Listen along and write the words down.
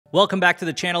Welcome back to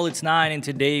the channel. It's 9, and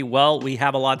today, well, we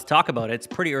have a lot to talk about. It's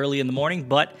pretty early in the morning,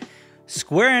 but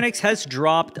Square Enix has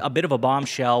dropped a bit of a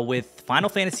bombshell with Final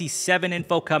Fantasy VII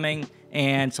info coming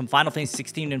and some Final Fantasy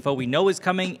XVI info we know is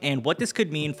coming and what this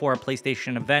could mean for a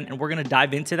PlayStation event. And we're going to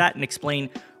dive into that and explain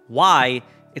why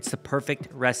it's the perfect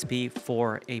recipe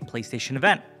for a PlayStation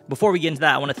event. Before we get into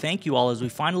that, I want to thank you all as we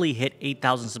finally hit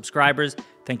 8,000 subscribers.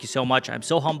 Thank you so much. I'm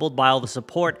so humbled by all the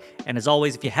support. And as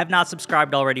always, if you have not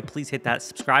subscribed already, please hit that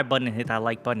subscribe button and hit that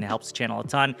like button. It helps the channel a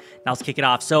ton. Now let's kick it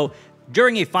off. So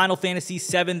during a Final Fantasy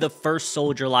VII The First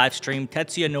Soldier live stream,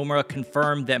 Tetsuya Nomura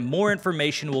confirmed that more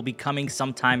information will be coming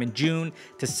sometime in June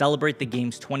to celebrate the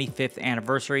game's 25th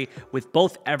anniversary, with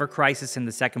both Ever Crisis and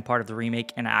the second part of the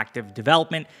remake in active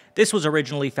development. This was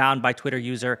originally found by Twitter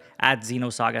user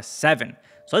 @Xenosaga7.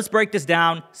 So let's break this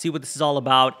down, see what this is all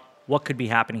about, what could be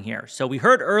happening here. So we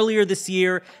heard earlier this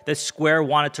year that Square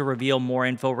wanted to reveal more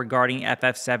info regarding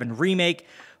FF7 Remake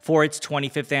for its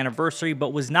 25th anniversary,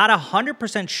 but was not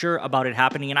 100% sure about it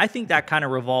happening. And I think that kind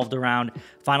of revolved around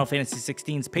Final Fantasy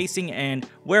XVI's pacing and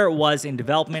where it was in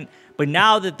development. But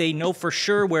now that they know for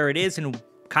sure where it is and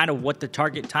kind of what the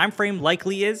target time frame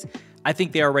likely is, I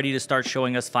think they are ready to start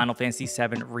showing us Final Fantasy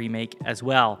VII Remake as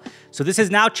well. So this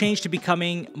has now changed to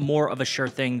becoming more of a sure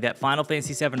thing that Final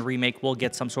Fantasy VII Remake will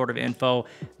get some sort of info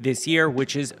this year,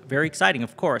 which is very exciting,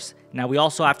 of course. Now, we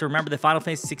also have to remember that Final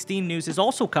Fantasy XVI news is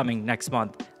also coming next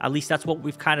month. At least that's what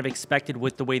we've kind of expected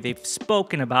with the way they've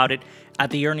spoken about it at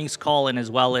the earnings call and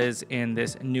as well as in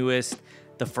this newest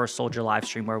The First Soldier live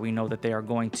stream, where we know that they are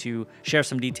going to share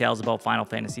some details about Final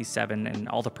Fantasy VII and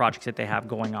all the projects that they have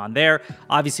going on there.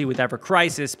 Obviously with Ever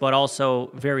Crisis, but also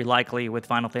very likely with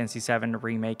Final Fantasy VII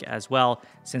Remake as well,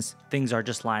 since things are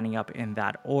just lining up in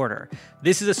that order.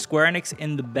 This is a Square Enix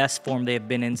in the best form they have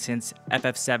been in since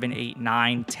FF7, 8,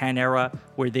 9, 10 era,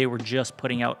 where they were just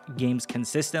putting out games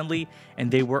consistently, and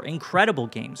they were incredible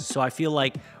games. So I feel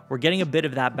like we're getting a bit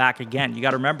of that back again. You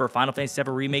got to remember, Final Fantasy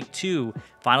VII Remake 2,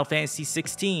 Final Fantasy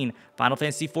XVI, Final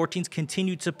Fantasy XIV's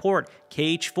continued support,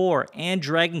 KH4, and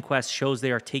Dragon Quest shows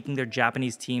they are taking their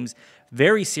Japanese teams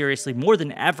very seriously, more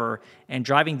than ever, and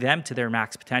driving them to their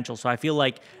max potential. So I feel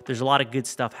like there's a lot of good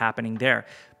stuff happening there.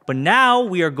 But now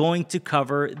we are going to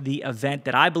cover the event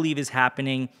that I believe is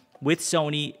happening with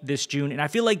Sony this June, and I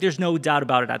feel like there's no doubt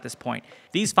about it at this point.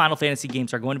 These Final Fantasy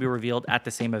games are going to be revealed at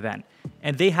the same event,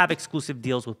 and they have exclusive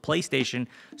deals with PlayStation,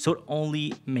 so it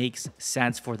only makes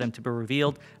sense for them to be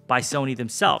revealed by Sony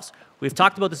themselves. We've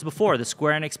talked about this before. The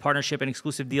Square Enix partnership and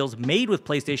exclusive deals made with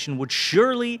PlayStation would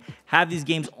surely have these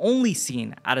games only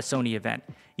seen at a Sony event.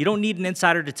 You don't need an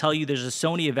insider to tell you there's a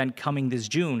Sony event coming this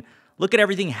June. Look at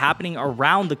everything happening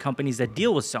around the companies that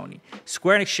deal with Sony.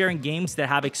 Square Enix sharing games that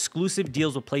have exclusive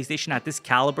deals with PlayStation at this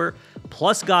caliber,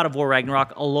 plus God of War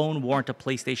Ragnarok alone warrant a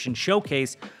PlayStation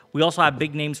showcase. We also have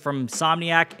big names from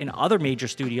Insomniac and other major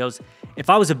studios.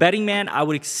 If I was a betting man, I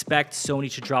would expect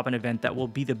Sony to drop an event that will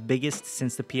be the biggest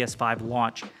since the PS5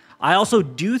 launch. I also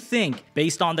do think,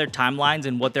 based on their timelines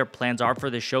and what their plans are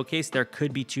for this showcase, there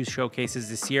could be 2 showcases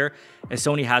this year, as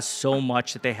Sony has so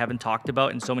much that they haven't talked about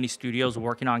and so many studios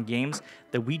working on games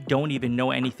that we don't even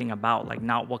know anything about, like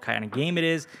not what kind of game it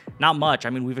is, not much. I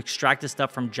mean, we've extracted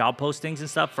stuff from job postings and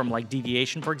stuff from like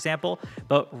Deviation, for example,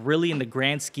 but really in the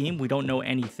grand scheme, we don't know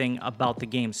anything about the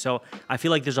game. So I feel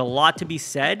like there's a lot to be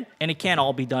said, and it can't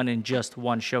all be done in just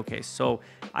one showcase. So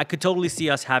I could totally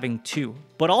see us having 2.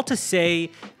 But all to say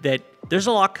that there's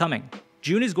a lot coming.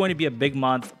 June is going to be a big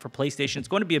month for PlayStation. It's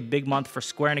going to be a big month for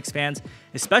Square Enix fans,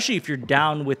 especially if you're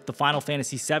down with the Final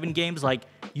Fantasy VII games. Like,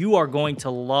 you are going to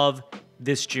love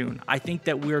this June. I think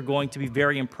that we're going to be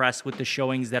very impressed with the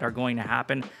showings that are going to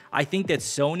happen. I think that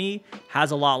Sony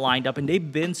has a lot lined up, and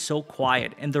they've been so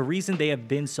quiet. And the reason they have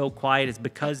been so quiet is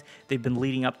because they've been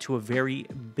leading up to a very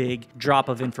big drop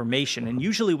of information. And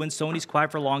usually when Sony's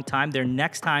quiet for a long time, their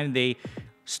next time they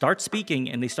start speaking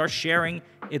and they start sharing,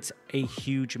 it's a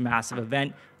huge, massive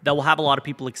event that will have a lot of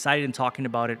people excited and talking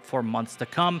about it for months to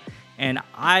come. And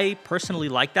I personally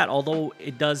like that, although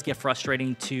it does get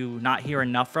frustrating to not hear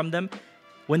enough from them.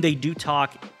 When they do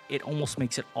talk, it almost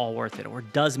makes it all worth it, or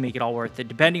does make it all worth it,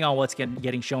 depending on what's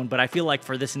getting shown. But I feel like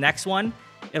for this next one,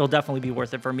 it'll definitely be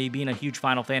worth it for me, being a huge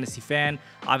Final Fantasy fan.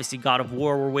 Obviously, God of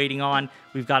War we're waiting on.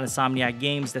 We've got Insomniac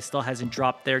Games that still hasn't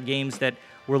dropped their games that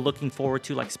we're looking forward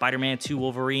to, like Spider-Man 2,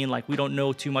 Wolverine. Like, we don't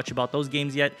know too much about those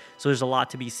games yet, so there's a lot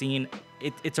to be seen.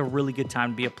 It's a really good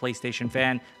time to be a PlayStation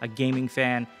fan, a gaming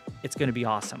fan. It's going to be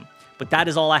awesome. But that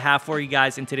is all I have for you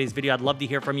guys in today's video. I'd love to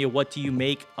hear from you. What do you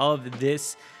make of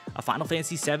this Final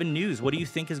Fantasy VII news? What do you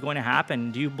think is going to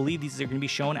happen? Do you believe these are going to be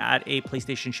shown at a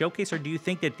PlayStation showcase, or do you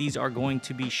think that these are going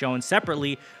to be shown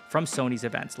separately from Sony's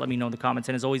events? Let me know in the comments.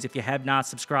 And as always, if you have not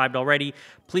subscribed already,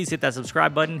 please hit that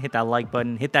subscribe button, hit that like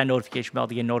button, hit that notification bell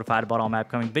to get notified about all my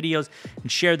upcoming videos,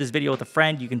 and share this video with a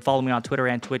friend. You can follow me on Twitter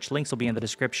and Twitch. Links will be in the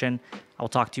description. I will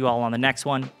talk to you all on the next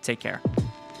one. Take care.